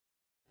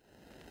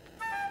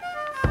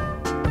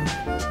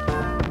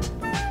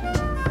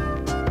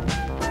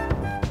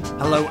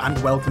Hello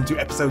and welcome to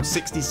episode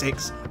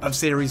 66 of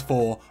Series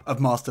 4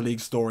 of Master League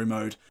Story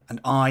Mode, and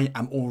I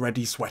am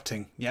already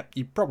sweating. Yep,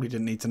 you probably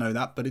didn't need to know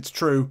that, but it's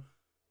true.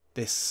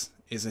 This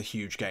is a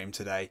huge game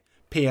today.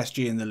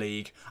 PSG in the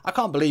league. I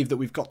can't believe that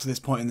we've got to this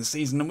point in the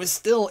season and we're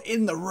still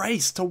in the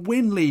race to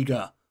win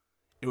Liga.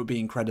 It would be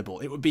incredible.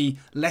 It would be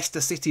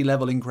Leicester City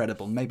level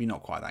incredible. Maybe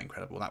not quite that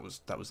incredible. That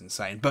was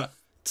insane, but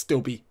it'd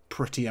still be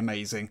pretty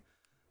amazing.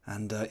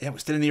 And yeah, we're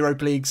still in the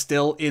Europa League,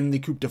 still in the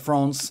Coupe de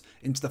France,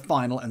 into the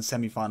final and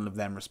semi-final of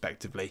them,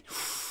 respectively.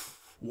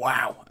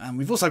 Wow. And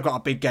we've also got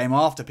a big game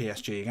after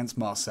PSG against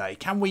Marseille.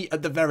 Can we,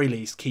 at the very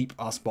least, keep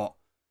our spot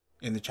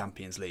in the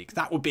Champions League?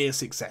 That would be a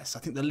success. I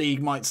think the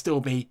league might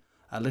still be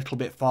a little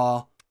bit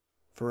far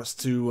for us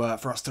to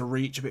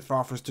reach, a bit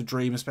far for us to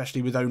dream,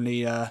 especially with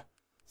only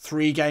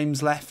 3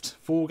 games left.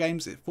 4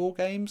 games? Is it 4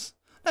 games?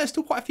 No,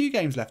 still quite a few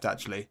games left,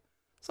 actually.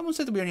 Someone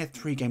said that we only had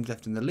 3 games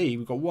left in the league.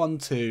 We've got 1,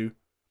 2...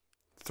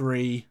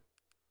 3,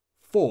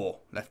 4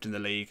 left in the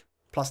league,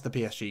 plus the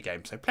PSG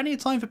game. So plenty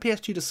of time for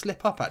PSG to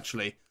slip up,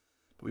 actually.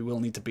 But we will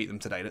need to beat them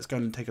today. Let's go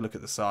and take a look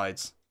at the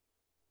sides.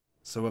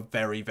 So a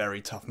very,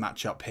 very tough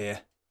matchup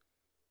here.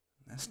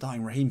 They're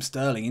starting Raheem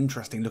Sterling.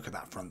 Interesting. Look at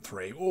that front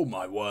 3. Oh,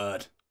 my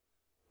word.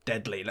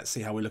 Deadly. Let's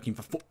see how we're looking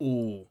for...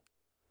 Oh,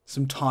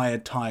 some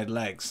tired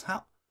legs.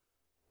 How?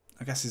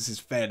 I guess this is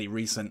fairly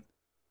recent.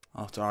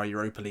 After our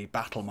Europa League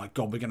battle, my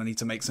God, we're going to need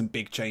to make some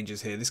big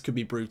changes here. This could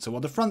be brutal. Well,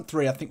 the front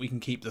 3, I think we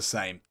can keep the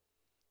same.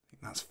 I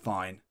think that's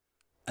fine.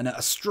 And at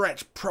a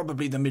stretch,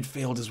 probably the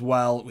midfield as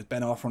well, with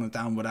Ben Arthur on a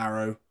downward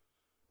arrow.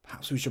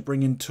 Perhaps we should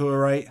bring in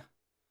Toure.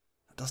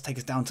 That does take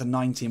us down to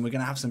 90, and we're going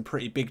to have some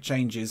pretty big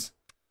changes.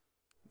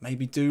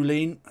 Maybe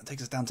Doolin. That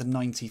takes us down to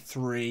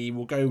 93.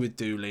 We'll go with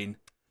Doolin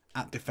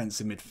at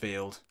defensive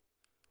midfield.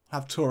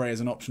 We'll have Toure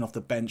as an option off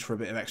the bench for a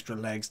bit of extra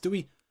legs. Do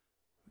we...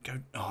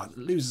 Oh, it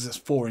loses us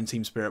 4 in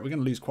team spirit. We're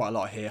going to lose quite a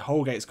lot here.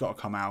 Holgate's got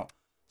to come out.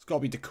 It's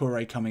got to be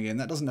Doucouré coming in.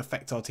 That doesn't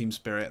affect our team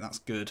spirit. That's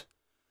good.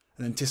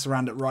 And then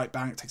Tisserand at right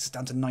back takes us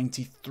down to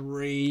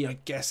 93. I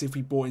guess if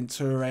we brought in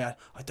Toure,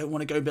 I don't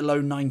want to go below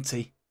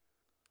 90.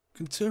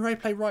 Can Toure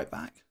play right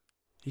back?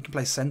 He can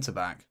play centre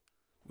back.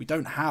 We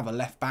don't have a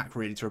left back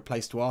really to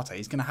replace Duarte.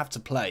 He's going to have to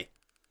play.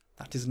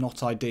 That is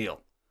not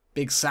ideal.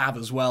 Big Sav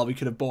as well. We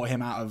could have bought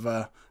him out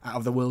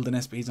of the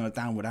wilderness, but he's on a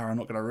downward arrow. I'm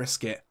not going to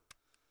risk it.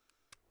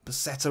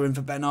 Bassetto in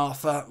for Ben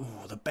Arthur.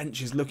 Ooh, the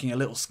bench is looking a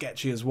little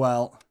sketchy as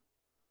well.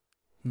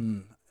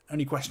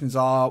 Only questions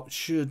are,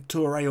 should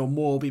Toure or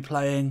Moore be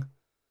playing?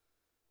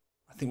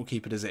 I think we'll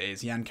keep it as it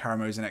is. Yann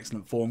Caramo's in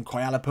excellent form.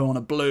 Koyalapo on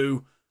a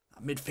blue.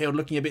 That midfield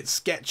looking a bit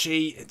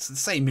sketchy. It's the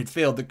same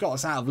midfield that got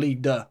us out of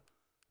Ligue 2.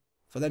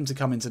 For them to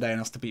come in today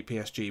and us to beat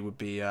PSG would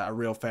be a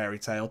real fairy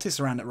tale.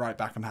 Tisserand at right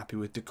back, I'm happy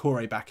with.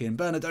 Doucouré back in.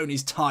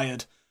 Bernardoni's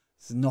tired.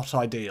 This is not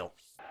ideal.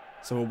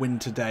 So a win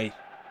today,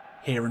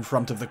 here in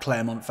front of the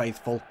Clermont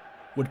faithful,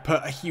 would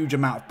put a huge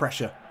amount of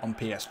pressure on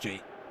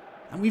PSG.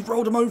 And we've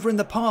rolled them over in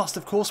the past,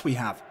 of course we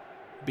have.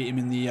 Beat him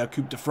in the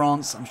Coupe de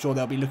France. I'm sure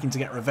they'll be looking to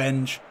get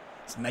revenge.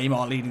 It's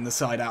Neymar leading the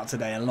side out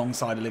today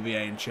alongside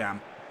Olivier and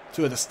Cham.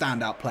 2 of the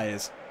standout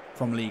players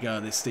from Liga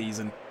this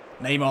season.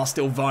 Neymar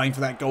still vying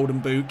for that golden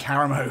boot.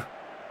 Caramo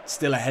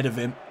still ahead of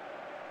him.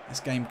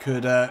 This game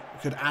could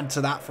add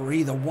to that for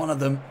either one of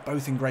them,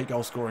 both in great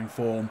goal scoring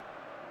form.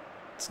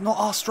 It's not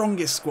our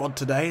strongest squad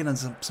today, and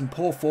there's some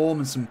poor form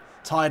and some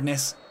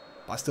tiredness,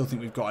 but I still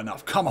think we've got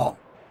enough. Come on.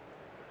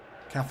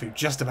 Cafu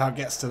just about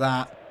gets to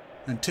that.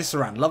 And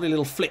Tisserand, lovely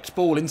little flicked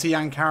ball into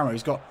Yann Caramo.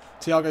 He's got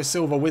Thiago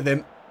Silva with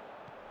him.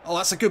 Oh,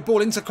 that's a good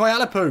ball into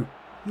Koyalapo.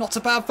 Not a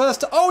bad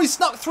first. Oh, he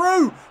snuck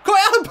through.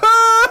 Koyalapo!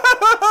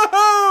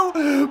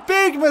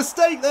 Big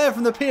mistake there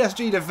from the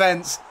PSG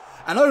defence.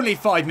 And only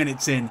 5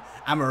 minutes in,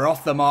 and we're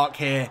off the mark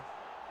here.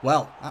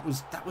 Well, that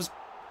was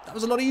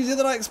a lot easier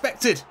than I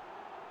expected.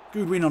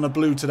 Good win on a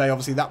blue today.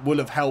 Obviously, that will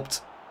have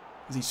helped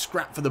as he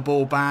scrapped for the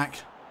ball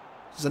back.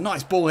 There's a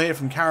nice ball here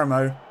from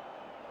Caramo.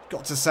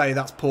 Got to say,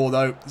 that's poor,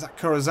 though. Is that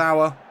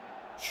Kurosawa?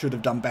 Should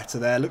have done better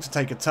there. Looked to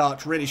take a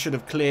touch. Really should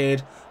have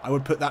cleared. I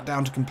would put that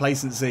down to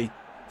complacency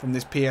from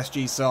this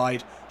PSG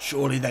side.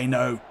 Surely they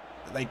know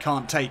that they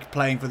can't take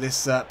playing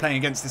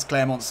against this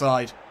Clermont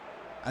side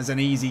as an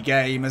easy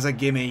game, as a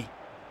gimme.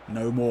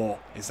 No more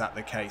is that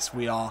the case.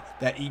 We are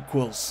their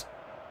equals.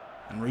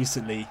 And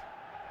recently,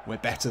 we're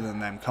better than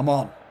them. Come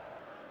on.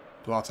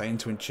 Duarte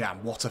into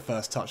Encham. What a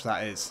first touch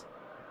that is.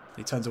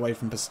 He turns away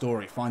from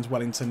Pastore. Finds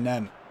Wellington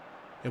Nem.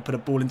 He'll put a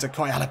ball into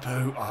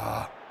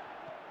Koyalapo.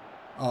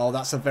 Oh,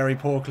 that's a very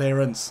poor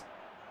clearance.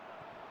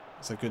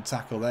 That's a good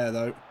tackle there,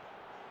 though.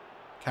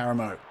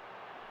 Caramo.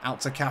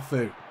 Out to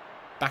Cafu.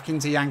 Back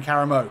into Yann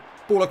Caramo.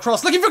 Ball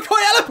across. Looking for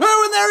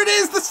Koyalapo. And there it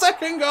is. The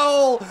second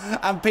goal.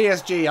 And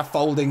PSG are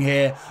folding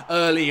here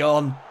early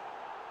on.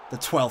 The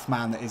 12th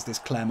man that is this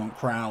Clermont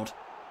crowd.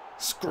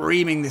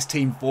 Screaming this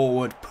team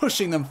forward,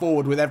 pushing them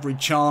forward with every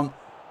chant,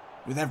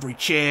 with every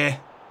cheer.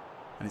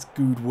 And it's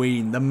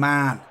Goodwin, the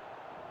man,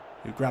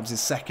 who grabs his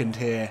second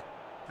here.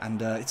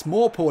 And it's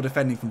more poor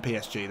defending from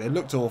PSG. They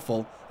looked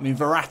awful. I mean,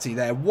 Verratti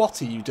there,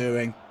 what are you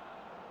doing?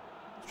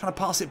 Trying to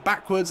pass it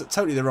backwards at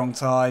totally the wrong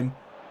time.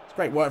 It's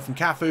great work from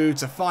Cafu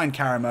to find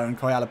Karamo, and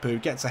Koyalapu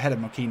gets ahead of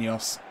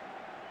Marquinhos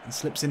and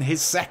slips in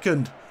his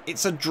second.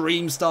 It's a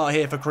dream start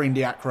here for Creeg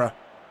Diacra.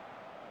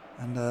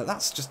 And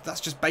that's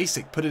just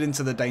basic. Put it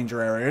into the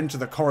danger area, into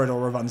the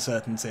corridor of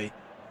uncertainty.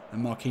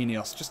 And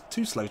Marquinhos just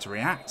too slow to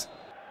react.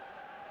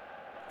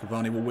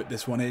 Cavani will whip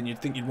this one in. You'd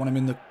think you'd want him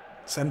in the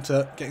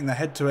centre, getting the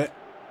head to it.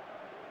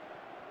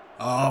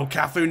 Oh,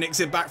 Cafu nicks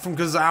it back from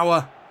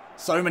Kurzawa.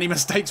 So many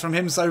mistakes from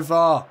him so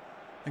far.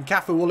 And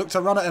Cafu will look to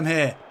run at him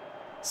here.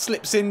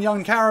 Slips in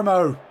young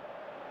Karamo.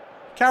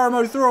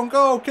 Karamo through on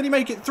goal. Can he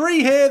make it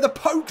 3 here? The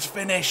poked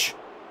finish.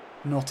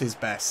 Not his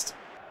best.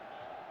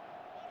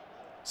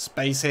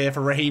 Space here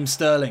for Raheem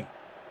Sterling.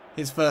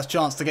 His first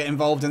chance to get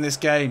involved in this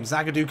game.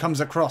 Zagadou comes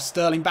across.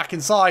 Sterling back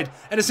inside.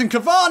 Edison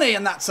Cavani,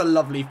 and that's a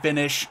lovely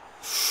finish.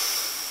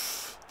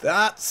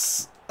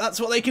 That's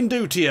what they can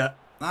do to you.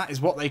 That is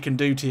what they can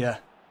do to you.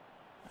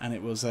 And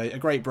it was a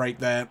great break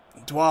there.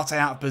 Duarte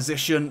out of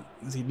position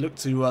as he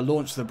looked to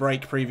launch the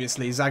break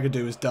previously.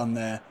 Zagadou was done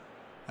there.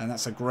 And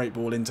that's a great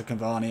ball into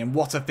Cavani. And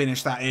what a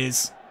finish that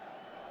is.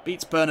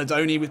 Beats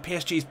Bernardoni with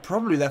PSG's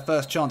probably their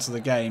first chance of the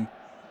game.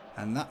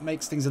 And that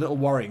makes things a little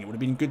worrying. It would have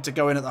been good to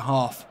go in at the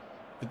half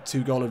with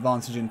 2-goal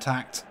advantage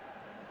intact.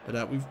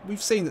 But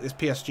we've seen that this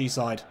PSG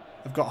side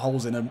have got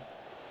holes in them.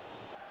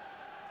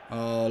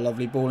 Oh,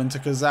 lovely ball into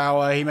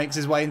Kurzawa. He makes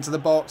his way into the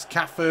box.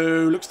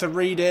 Cafu looks to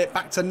read it.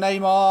 Back to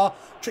Neymar.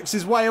 Tricks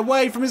his way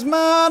away from his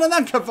man. And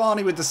then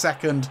Cavani with the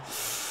second.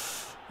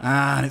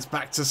 And it's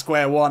back to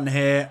square one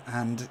here.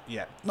 And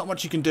yeah, not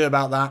much you can do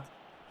about that.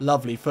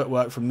 Lovely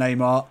footwork from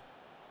Neymar.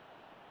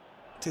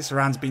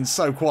 Tisserand's been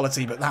so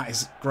quality, but that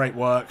is great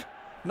work.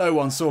 No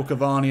one saw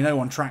Cavani. No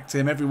one tracked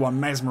him. Everyone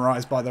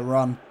mesmerised by the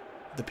run.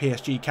 The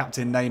PSG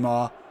captain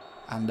Neymar.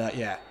 And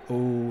yeah,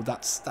 oh,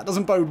 that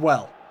doesn't bode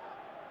well.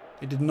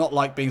 It did not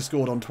like being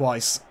scored on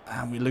twice.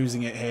 And we're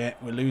losing it here.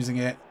 We're losing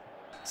it.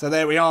 So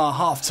there we are.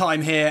 Half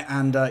time here.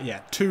 And yeah,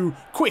 2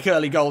 quick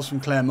early goals from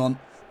Clermont.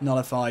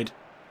 Nullified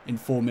in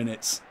 4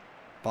 minutes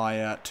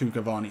by 2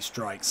 Cavani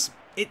strikes.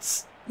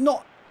 It's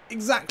not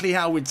exactly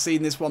how we'd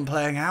seen this one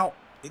playing out.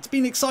 It's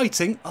been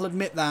exciting. I'll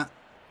admit that.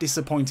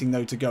 Disappointing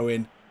though to go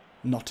in.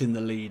 Not in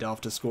the lead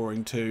after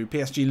scoring 2.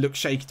 PSG looked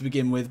shaky to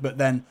begin with. But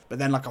then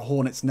like a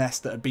hornet's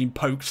nest that had been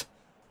poked.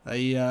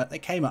 They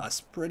came at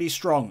us pretty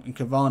strong, and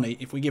Cavani,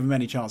 if we give him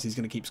any chance, he's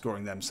going to keep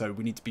scoring them. So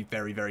we need to be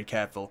very, very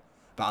careful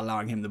about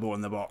allowing him the ball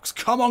in the box.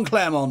 Come on,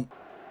 Clermont!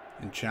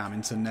 And Cham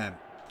into Nem.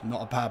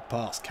 Not a bad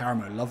pass.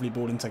 Karamo, lovely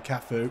ball into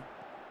Cafu.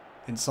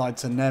 Inside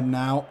to Nem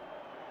now.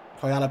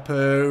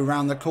 Koyalapu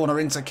round the corner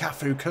into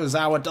Cafu.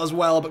 Kurzawa does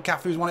well, but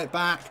Cafu's won it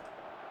back.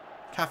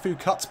 Cafu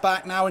cuts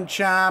back now, and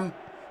Cham.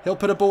 He'll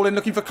put a ball in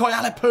looking for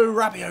Koyalapu.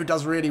 Rabiot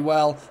does really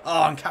well.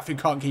 Oh, and Cafu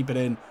can't keep it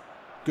in.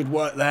 Good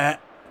work there.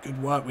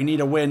 Good work. We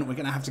need a win. We're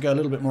going to have to go a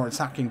little bit more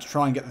attacking to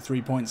try and get the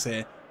 3 points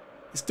here.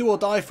 It's do or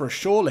die for us,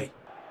 surely.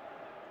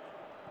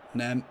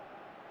 Nem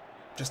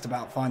just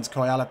about finds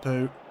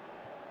Koyalapu.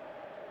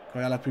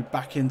 Koyalapu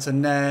back into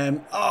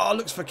Nem. Oh,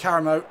 looks for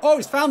Karamo. Oh,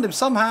 he's found him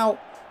somehow.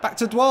 Back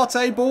to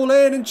Duarte. Ball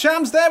in. And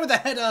Cham's there with the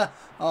header.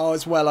 Oh,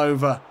 it's well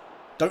over.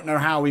 Don't know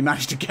how we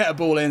managed to get a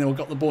ball in or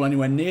got the ball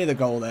anywhere near the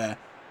goal there.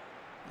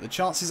 The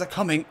chances are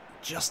coming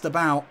just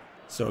about.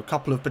 So a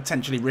couple of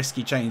potentially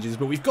risky changes,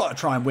 but we've got to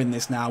try and win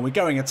this now. We're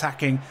going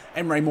attacking.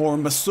 Emre Moore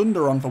and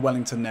Masunda on for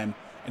Wellington Nem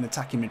in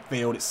attacking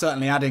midfield. It's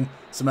certainly adding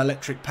some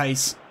electric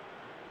pace.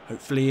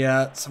 Hopefully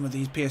some of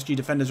these PSG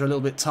defenders are a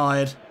little bit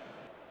tired.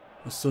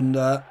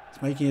 Masunda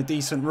is making a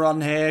decent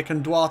run here.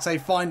 Can Duarte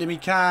find him? He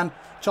can.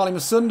 Charlie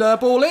Masunda,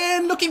 ball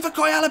in, looking for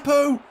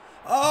Koyalapu.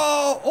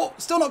 Oh,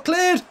 still not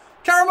cleared.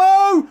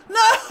 Karamo!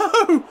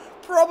 No!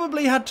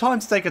 Probably had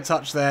time to take a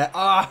touch there.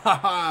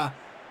 Ah,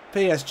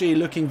 PSG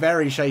looking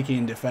very shaky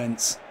in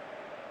defence.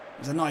 It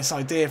was a nice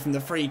idea from the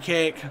free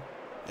kick.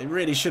 They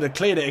really should have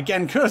cleared it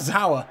again.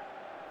 Kurzawa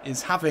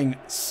is having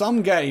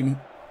some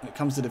game when it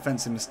comes to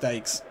defensive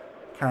mistakes.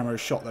 Karamo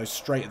shot those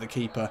straight at the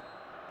keeper.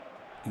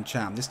 And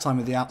Cham, this time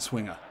with the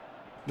outswinger.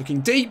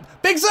 Looking deep.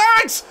 Big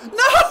Zags!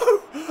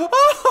 No!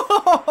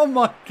 Oh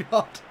my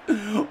god.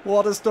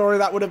 What a story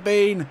that would have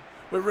been.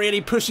 We're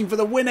really pushing for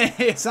the winner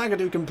here.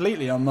 Zagadou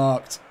completely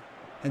unmarked.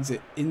 Heads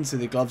it into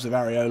the gloves of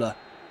Areola.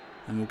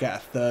 And we'll get a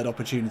third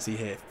opportunity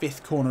here.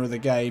 5th corner of the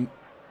game.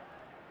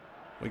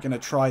 We're going to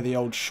try the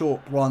old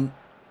short one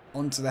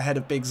onto the head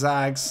of Big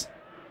Zags.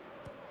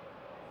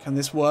 Can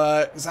this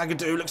work?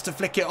 Zagadou looks to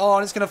flick it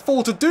on. It's going to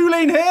fall to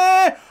Doolin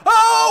here.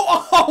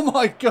 Oh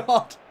my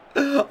god.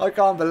 I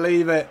can't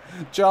believe it.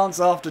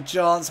 Chance after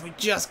chance. We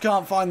just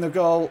can't find the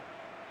goal.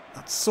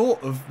 That's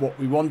sort of what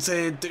we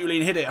wanted.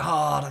 Doolin hit it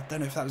hard. I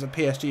don't know if that was a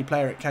PSG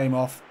player it came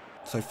off.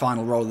 So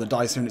final roll of the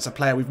dice here, and it's a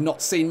player we've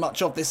not seen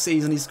much of this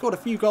season. He's scored a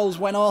few goals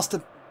when asked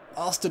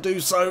to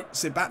do so.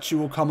 Sibachu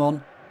will come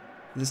on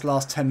this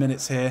last 10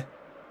 minutes here.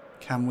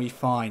 Can we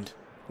find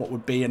what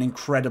would be an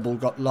incredible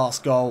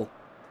last goal?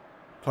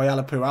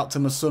 Koyalapu out to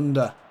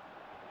Masunda.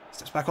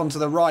 Steps back onto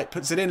the right,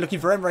 puts it in,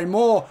 looking for Emre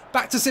Moore.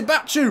 Back to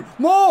Sibachu.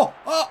 Moore!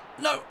 Oh,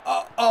 no.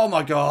 Oh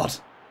my god.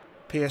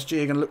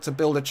 PSG are going to look to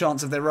build a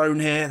chance of their own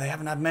here. They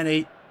haven't had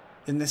many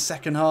in this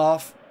second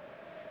half.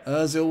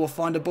 Ozil will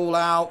find a ball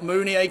out.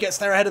 Mounier gets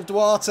there ahead of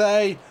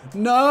Duarte.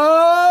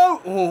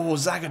 No! Oh,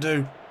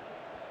 Zagadou.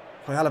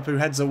 Koyalapu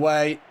heads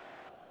away.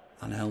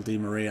 Angel Di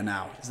Maria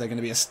now. Is there going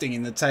to be a sting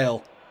in the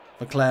tail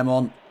for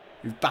Clermont,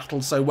 who've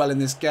battled so well in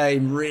this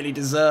game? Really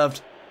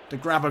deserved to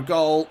grab a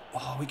goal.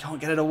 Oh, we can't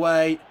get it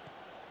away.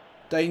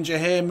 Danger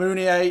here.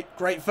 Mounier.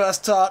 Great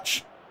first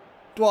touch.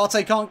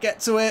 Duarte can't get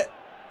to it.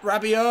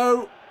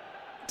 Rabiot.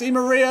 Di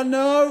Maria,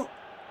 no.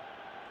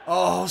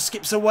 Oh,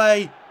 skips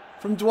away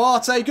from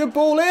Duarte. Good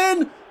ball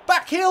in.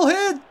 Back heel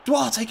here.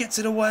 Duarte gets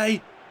it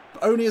away,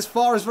 but only as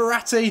far as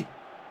Verratti.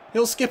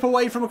 He'll skip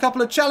away from a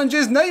couple of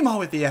challenges. Neymar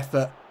with the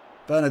effort.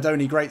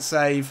 Bernardoni, great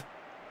save.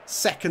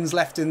 Seconds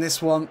left in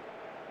this one.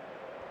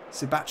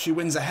 Sibachu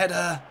wins a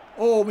header.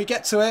 Oh, we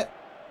get to it.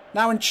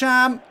 Now in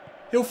Cham.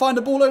 He'll find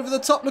a ball over the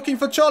top looking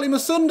for Charlie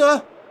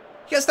Masunda.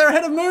 Gets there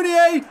ahead of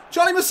Mounier.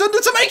 Charlie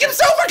Masunda to make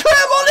himself a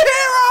Clermont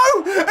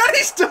hero! And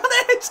he's done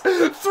it!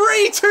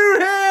 3-2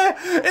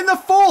 here in the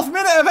 4th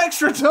minute of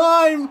extra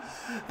time.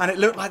 And it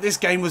looked like this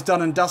game was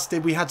done and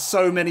dusted. We had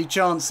so many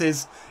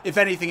chances. If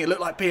anything, it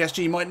looked like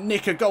PSG might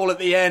nick a goal at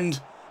the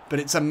end. But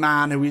it's a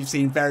man who we've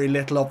seen very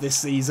little of this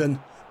season.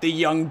 The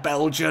young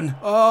Belgian.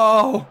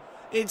 Oh,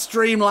 it's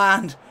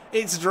dreamland.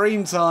 It's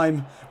dream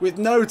time. With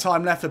no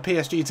time left for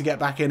PSG to get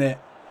back in it.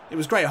 It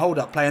was great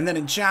hold-up play. And then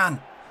in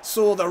Chan,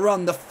 saw the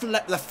run, the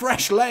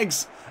fresh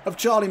legs of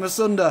Charlie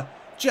Masunda.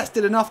 Just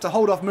did enough to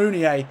hold off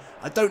Mounier.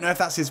 I don't know if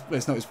that's his... Well,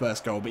 it's not his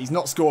first goal, but he's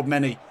not scored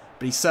many.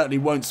 But he certainly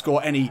won't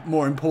score any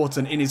more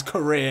important in his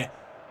career.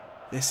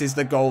 This is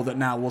the goal that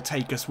now will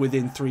take us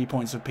within 3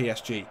 points of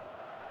PSG.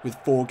 With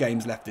 4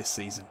 games left this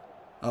season.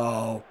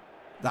 Oh,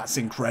 that's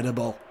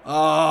incredible.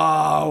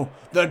 Oh,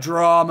 the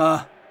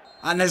drama.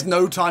 And there's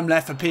no time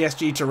left for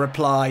PSG to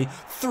reply.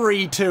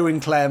 3-2 in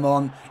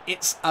Clermont.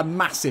 It's a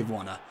massive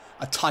one.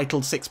 A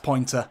titled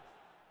 6-pointer.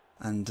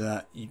 And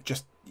I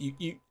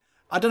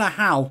don't know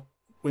how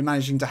we're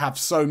managing to have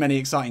so many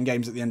exciting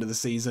games at the end of the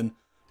season.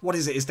 What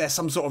is it? Is there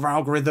some sort of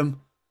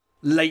algorithm?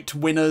 Late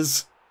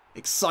winners,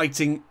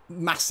 exciting,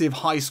 massive,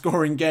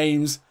 high-scoring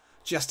games,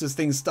 just as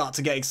things start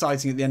to get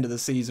exciting at the end of the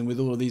season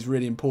with all of these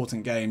really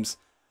important games.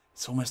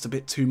 It's almost a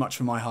bit too much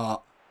for my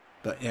heart.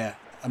 But yeah,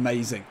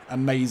 amazing,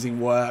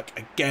 amazing work.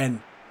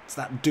 Again, it's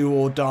that do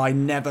or die,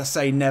 never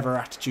say never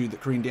attitude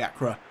that Karine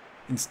Diacre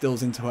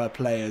instills into her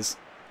players.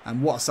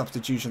 And what a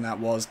substitution that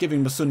was,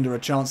 giving Masunda a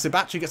chance.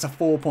 Sibachu gets a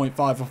 4.5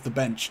 off the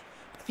bench.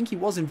 I think he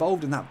was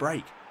involved in that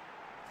break.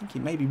 I think he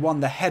maybe won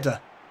the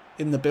header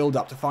in the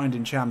build-up to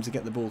finding Cham to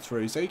get the ball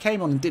through. So he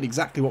came on and did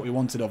exactly what we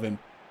wanted of him.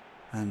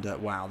 And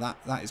wow,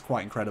 that is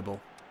quite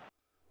incredible.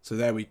 So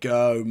there we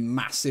go,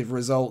 massive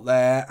result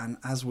there. And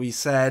as we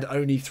said,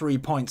 only 3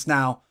 points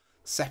now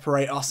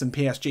separate us and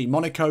PSG.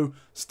 Monaco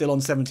still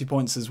on 70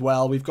 points as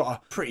well. We've got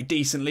a pretty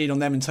decent lead on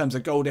them in terms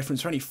of goal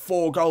difference. We're only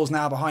 4 goals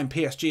now behind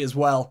PSG as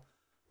well.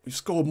 We've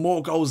scored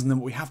more goals than them,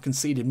 but we have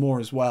conceded more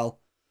as well.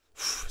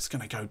 It's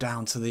going to go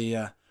down to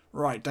the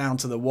right down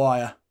to the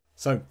wire.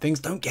 So things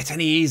don't get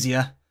any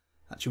easier.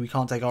 Actually, we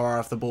can't take our eye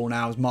off the ball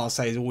now, as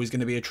Marseille is always going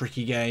to be a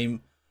tricky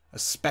game,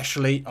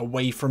 especially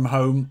away from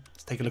home.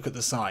 Let's take a look at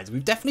the sides.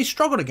 We've definitely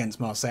struggled against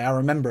Marseille. I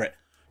remember it.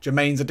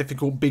 Jermaine's a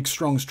difficult, big,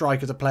 strong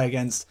striker to play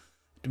against.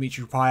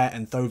 Dimitri Payet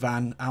and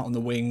Thovan out on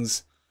the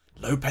wings.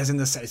 Lopez in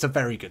the set. It's a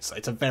very good side.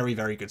 It's a very,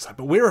 very good side.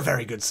 But we're a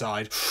very good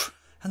side.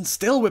 And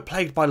still we're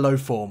plagued by low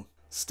form.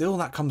 Still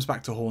that comes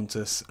back to haunt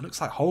us. It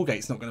looks like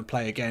Holgate's not going to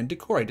play again.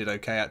 Decore did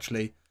okay,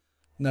 actually.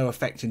 No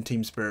effect in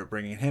team spirit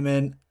bringing him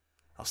in.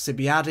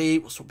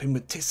 Alcibiade, we'll swap him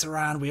with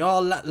Tisserand. We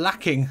are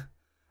lacking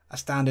a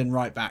stand-in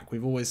right back.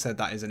 We've always said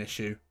that is an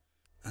issue.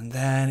 And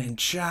then in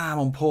Cham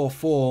on poor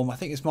form, I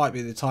think this might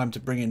be the time to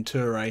bring in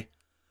Toure.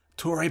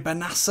 Toure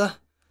Benassa.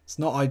 It's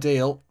not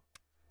ideal.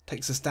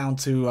 Takes us down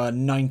to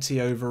 90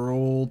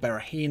 overall.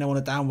 Berahino on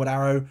a downward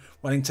arrow.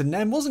 Wellington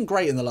Nem wasn't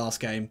great in the last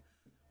game,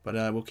 but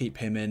we'll keep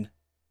him in.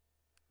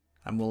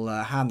 And we'll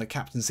hand the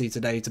captaincy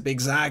today to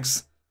Big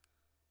Zags.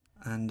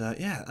 And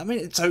yeah, I mean,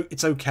 it's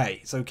okay.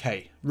 It's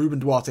okay. Ruben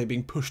Duarte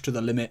being pushed to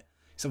the limit.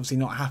 He's obviously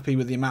not happy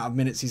with the amount of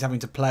minutes he's having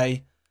to play.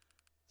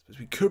 I suppose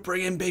we could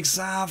bring in Big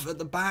Sav at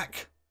the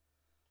back.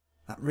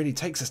 That really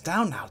takes us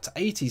down now to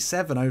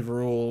 87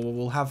 overall.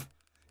 We'll have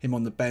him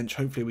on the bench.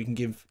 Hopefully we can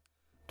give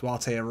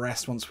Duarte a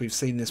rest once we've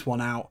seen this one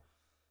out.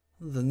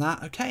 Other than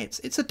that, okay,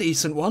 it's a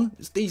decent one.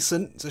 It's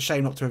decent. It's a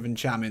shame not to have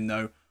Cham in,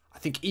 though. I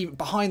think even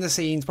behind the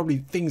scenes, probably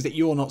things that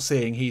you're not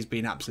seeing, he's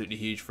been absolutely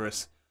huge for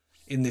us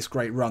in this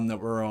great run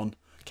that we're on.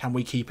 Can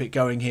we keep it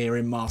going here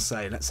in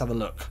Marseille? Let's have a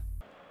look.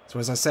 So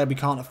as I said, we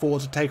can't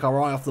afford to take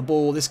our eye off the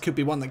ball. This could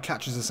be one that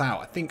catches us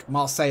out. I think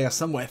Marseille are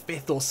somewhere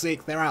 5th or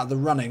 6th. They're out of the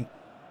running.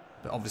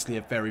 But obviously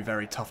a very,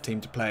 very tough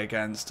team to play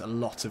against. A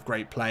lot of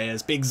great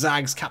players. Big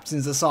Zags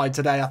captains the side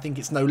today. I think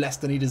it's no less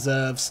than he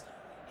deserves.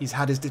 He's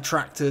had his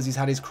detractors. He's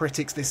had his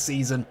critics this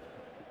season.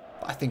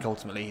 But I think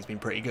ultimately he's been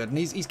pretty good. And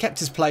he's kept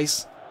his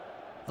place.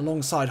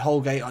 Alongside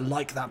Holgate, I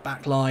like that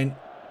back line.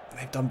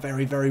 They've done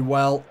very, very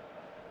well.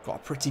 Got a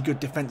pretty good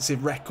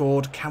defensive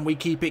record. Can we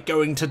keep it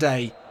going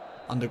today?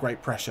 Under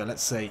great pressure.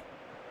 Let's see.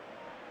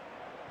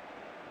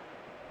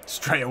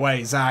 Straight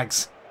away,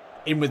 Zags.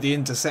 In with the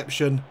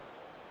interception.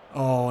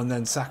 Oh, and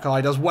then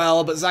Sakai does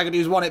well, but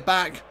Zagadu's won it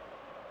back.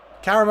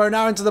 Karamo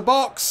now into the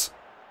box.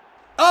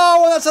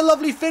 Oh, that's a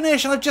lovely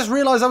finish. And I've just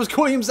realised I was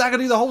calling him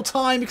Zagadu the whole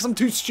time because I'm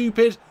too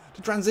stupid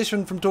to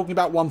transition from talking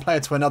about one player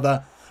to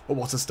another. But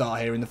what a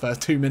start here in the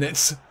first 2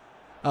 minutes.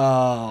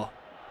 Oh,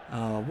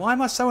 why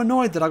am I so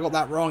annoyed that I got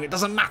that wrong? It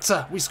doesn't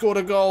matter. We scored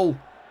a goal.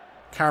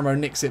 Karamo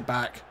nicks it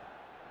back.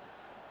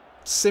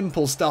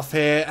 Simple stuff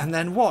here. And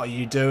then what are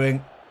you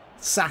doing?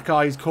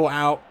 Sakai's caught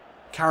out.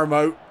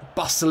 Karamo,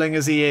 bustling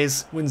as he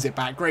is, wins it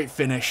back. Great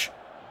finish.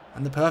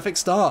 And the perfect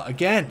start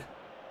again.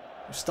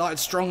 We've started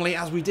strongly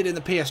as we did in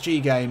the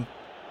PSG game.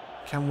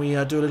 Can we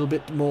do a little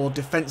bit more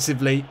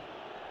defensively,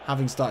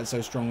 having started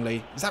so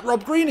strongly? Is that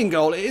Rob Green in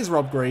goal? It is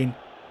Rob Green.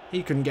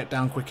 He couldn't get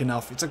down quick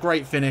enough. It's a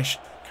great finish.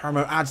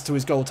 Karamo adds to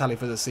his goal tally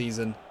for the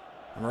season.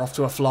 And we're off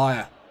to a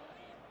flyer.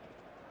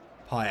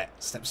 Payet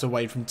steps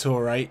away from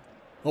Toure.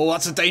 Oh,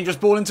 that's a dangerous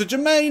ball into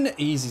Jermaine.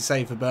 Easy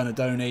save for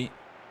Bernardoni.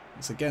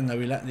 Once again, though,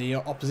 we let the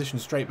opposition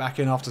straight back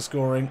in after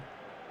scoring.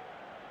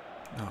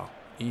 Oh,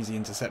 easy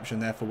interception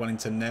there for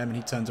Wellington Nem, and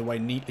he turns away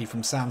neatly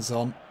from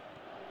Sanson.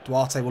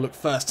 Duarte will look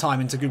first time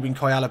into Goodwin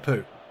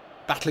Koyalapu.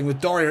 Battling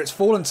with Doria, it's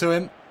fallen to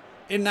him.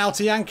 In now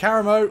to Yan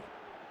Karamo.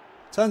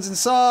 Turns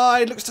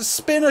inside, looks to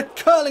spin a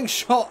curling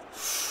shot.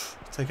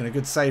 Taking a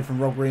good save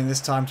from Rob Green this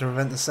time to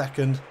prevent the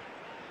second.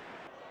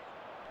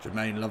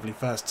 Jermaine, lovely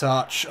first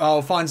touch.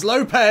 Oh, finds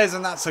Lopez,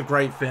 and that's a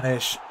great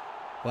finish.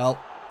 Well,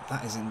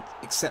 that is an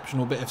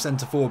exceptional bit of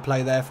centre-forward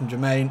play there from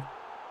Jermaine.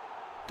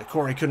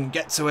 Decore couldn't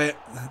get to it,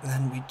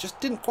 and we just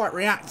didn't quite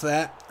react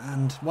there.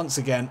 And once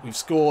again, we've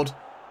scored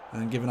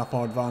and given up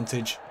our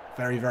advantage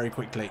very, very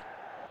quickly.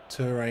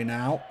 Toure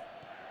now.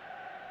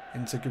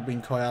 Into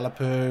Goodwin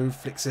Koyalapu.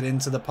 Flicks it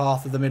into the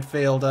path of the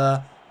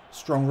midfielder.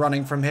 Strong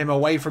running from him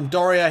away from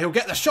Doria. He'll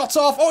get the shot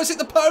off. Oh, it's hit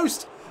the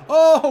post.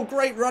 Oh,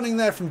 great running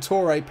there from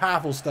Toure.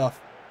 Powerful stuff.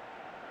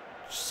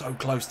 So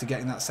close to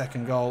getting that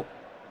second goal.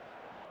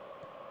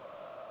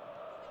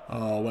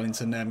 Oh,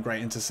 Wellington Nem,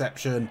 great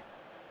interception.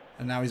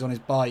 And now he's on his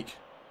bike.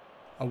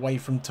 Away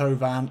from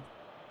Tovan.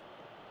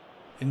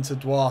 Into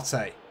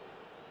Duarte.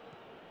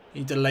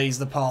 He delays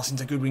the pass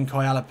into Goodwin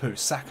Koyalapu.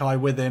 Sakai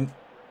with him.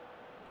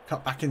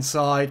 Cut back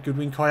inside.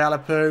 Goodwin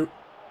Koyalapu.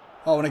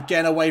 Oh, and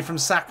again away from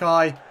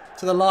Sakai.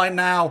 To the line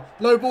now.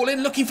 Low ball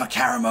in, looking for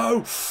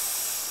Karamo.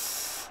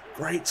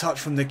 Great touch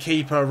from the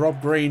keeper.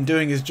 Rob Green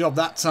doing his job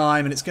that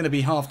time. And it's going to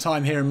be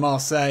half-time here in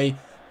Marseille.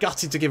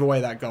 Gutted to give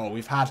away that goal.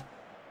 We've had...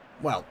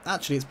 Well,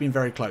 actually, it's been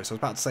very close. I was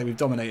about to say we've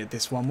dominated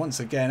this one. Once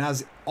again,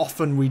 as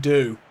often we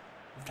do.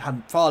 We've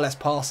had far less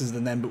passes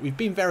than them, but we've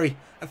been very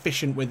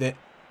efficient with it.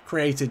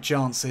 Created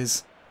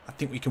chances. I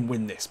think we can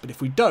win this. But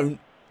if we don't,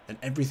 then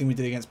everything we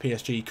did against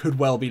PSG could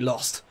well be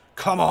lost.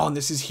 Come on,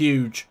 this is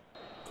huge.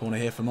 Corner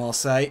here for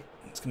Marseille.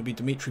 It's going to be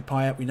Dimitri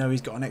Payet. We know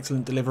he's got an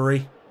excellent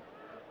delivery.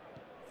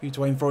 Few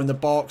to aim for in the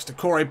box.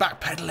 Decore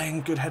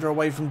backpedaling. Good header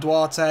away from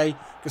Duarte.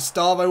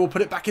 Gustavo will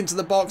put it back into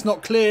the box.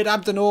 Not cleared.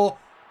 Abdenor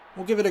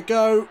will give it a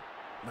go.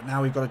 But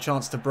now we've got a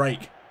chance to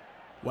break.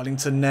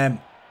 Wellington Nem.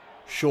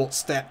 Short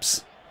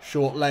steps.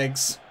 Short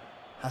legs.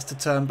 Has to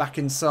turn back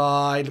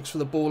inside. Looks for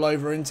the ball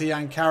over into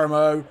Yan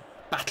Karamo.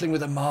 Battling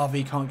with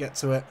Amavi. Can't get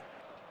to it.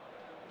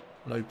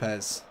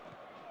 Lopez.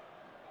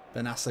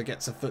 Benassa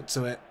gets a foot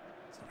to it.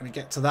 He's not going to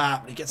get to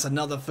that. But he gets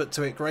another foot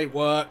to it. Great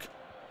work.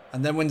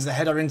 And then wins the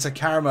header into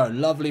Karamo.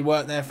 Lovely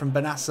work there from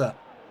Benassa.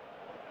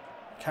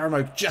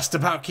 Karamo just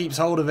about keeps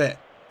hold of it.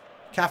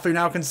 Cafu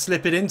now can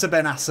slip it into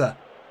Benassa.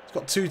 He's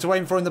got two to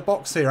aim for in the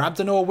box here.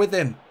 Abdenor with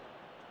him.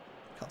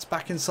 Cuts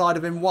back inside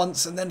of him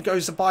once and then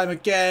goes to buy him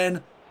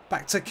again.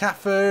 Back to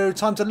Cafu.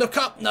 Time to look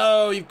up.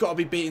 No, you've got to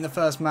be beating the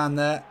first man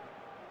there.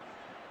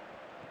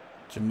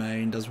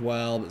 Jermaine does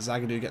well, but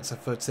Zagadou gets a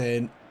foot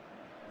in.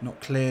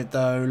 Not cleared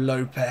though.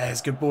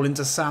 Lopez. Good ball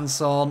into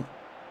Sanson.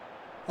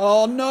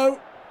 Oh no.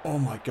 Oh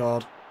my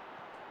god.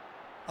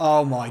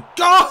 Oh my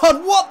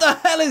god. What the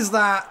hell is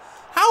that?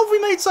 How have we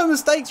made so many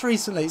mistakes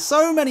recently?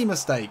 So many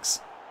mistakes.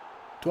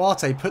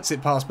 Duarte puts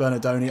it past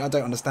Bernardoni. I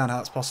don't understand how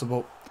that's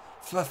possible.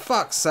 For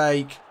fuck's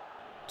sake.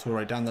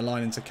 Toure down the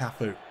line into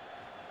Cafu.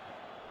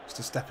 Just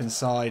a step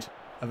inside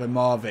of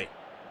Amavi.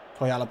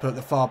 Koyalapu at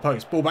the far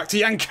post. Ball back to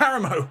Yan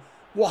Karamo.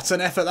 What an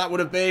effort that would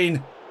have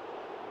been.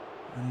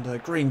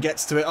 And Green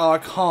gets to it. Oh, I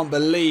can't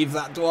believe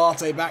that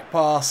Duarte back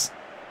pass.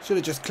 Should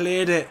have just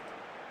cleared it.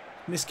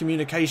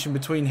 Miscommunication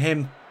between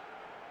him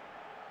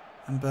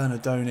and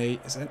Bernardoni.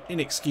 It's an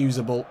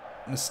inexcusable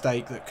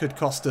mistake that could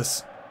cost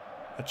us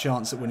a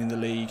chance at winning the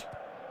league.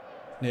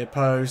 Near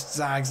post.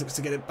 Zags looks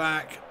to get it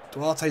back.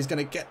 Duarte's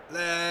going to get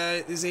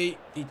there. Is he?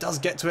 He does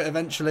get to it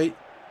eventually.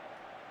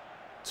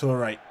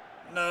 Toure.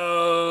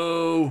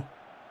 No.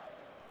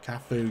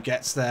 Cafu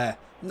gets there.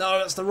 No,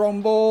 that's the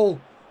wrong ball.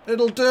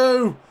 It'll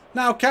do.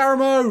 Now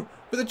Karamo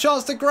with a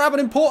chance to grab an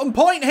important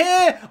point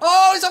here.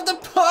 Oh, it's off the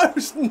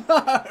post.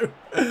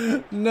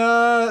 No.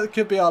 No, it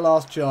could be our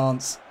last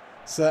chance.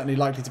 Certainly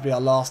likely to be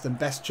our last and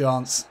best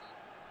chance.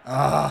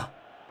 Ah.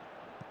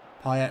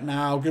 Payet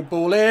now. Good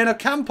ball in. A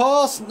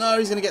Campos. No,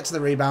 he's going to get to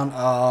the rebound.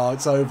 Oh,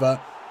 it's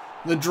over.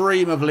 The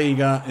dream of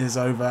Liga is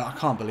over. I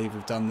can't believe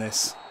we've done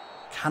this.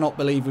 Cannot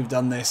believe we've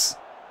done this.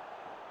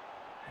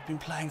 We've been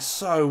playing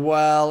so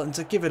well, and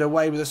to give it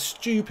away with a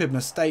stupid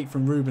mistake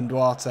from Ruben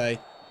Duarte,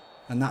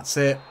 and that's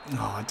it.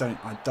 Oh, I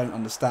don't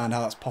understand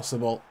how that's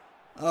possible.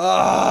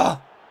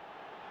 Ah!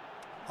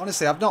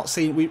 Honestly, I've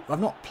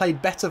not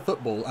played better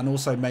football and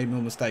also made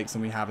more mistakes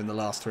than we have in the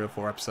last 3 or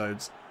 4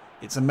 episodes.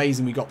 It's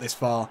amazing we got this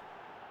far.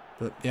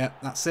 But yeah,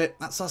 that's it.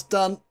 That's us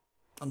done,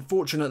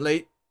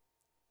 unfortunately.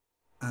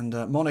 And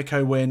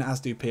Monaco win, as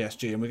do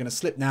PSG. And we're going to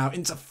slip now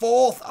into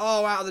 4th.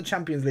 Oh, out of the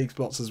Champions League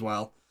spots as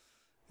well.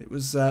 It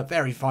was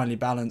very finely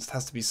balanced,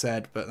 has to be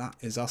said. But that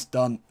is us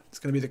done. It's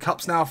going to be the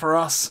Cups now for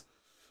us.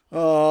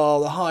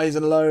 Oh, the highs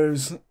and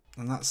lows.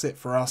 And that's it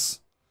for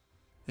us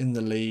in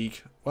the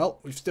league. Well,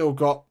 we've still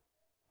got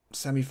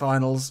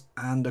semi-finals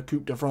and a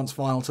Coupe de France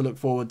final to look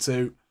forward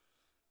to.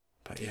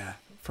 But yeah,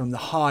 from the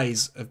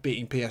highs of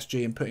beating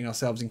PSG and putting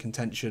ourselves in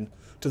contention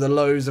to the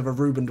lows of a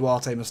Ruben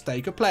Duarte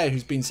mistake, a player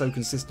who's been so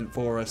consistent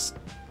for us,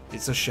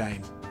 it's a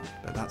shame.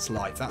 But that's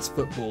life, that's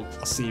football.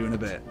 I'll see you in a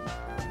bit.